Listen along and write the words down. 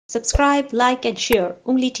Subscribe, like and share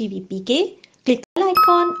Ungli TV PK. Click the bell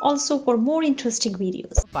icon also for more interesting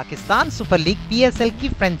videos. Pakistan super league PSL की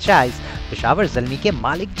franchise Peshawar Zalmi के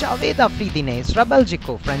मालिक जावेद अफरीदी ने इसरा बेल्जिक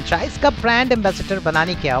को franchise का ब्रांड एम्बेसडर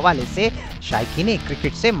बनाने के हवाले से शायकीन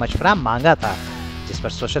क्रिकेट से मशवरा मांगा था, जिस पर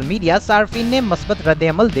सोशल मीडिया सार्फिन ने मस्बत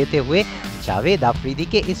रद्द-ए-अमल देते हुए जावेद अफरीदी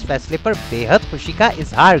के इस फैसले पर बेहद खुशी का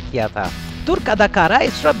इजहार किया था। तुर्क अदाकारा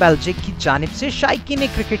इसरा बेल्जिक की जानिब से शायकीन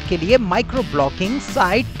क्रिकेट के लिए माइक्रो ब्लॉगिंग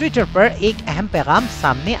साइट ट्विटर पर एक अहम पैगाम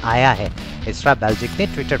सामने आया है। इसरा बेल्जिक ने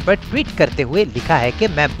ट्विटर पर ट्वीट करते हुए लिखा है कि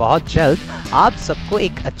मैं बहुत जल्द आप सबको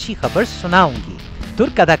एक अच्छी खबर सुनाऊंगी।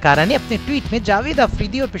 तुर्क अदाकारा ने अपने ट्वीट में जावेद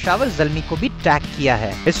अफरीदी और पेशावर ज़ल्मी को भी टैग किया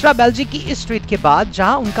है। इसरा बेल्जिक की इस ट्वीट के बाद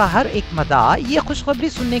जहां उनका हर एक मदाह ये खुशखबरी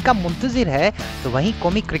सुनने का मुंतजिर है, तो वहीं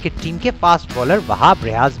कौमी क्रिकेट टीम के फास्ट बॉलर वहाब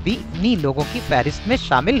रियाज भी इन्हीं लोगों की फहरिस्त में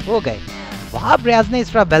शामिल हो गए। वहाब रियाज ने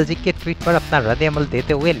इसरा बेल्जिक के ट्वीट पर अपना रद्द-ए-अमल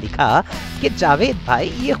देते हुए लिखा कि जावेद भाई,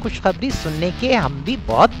 ये खुशखबरी सुनने के हम भी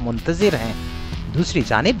बहुत मुंतजिर हैं। दूसरी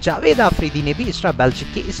जानिब जावेद अफरीदी ने भी इसरा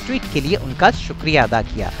बेल्जिक के इस ट्वीट के लिए उनका शुक्रिया अदा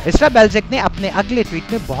किया। इसरा बेल्जिक ने अपने अगले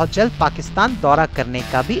ट्वीट में बहुत जल्द पाकिस्तान दौरा करने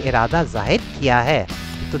का भी इरादा जाहिर किया है।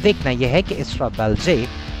 तो देखना यह है कि इसरा बेल्जिक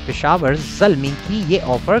पेशावर ज़ल्मी की ये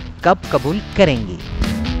ऑफर कब कबूल करेंगी।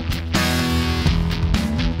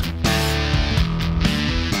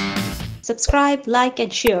 Subscribe, like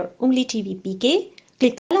and share Ungli TV PK.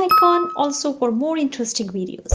 Click the bell icon also for more interesting videos.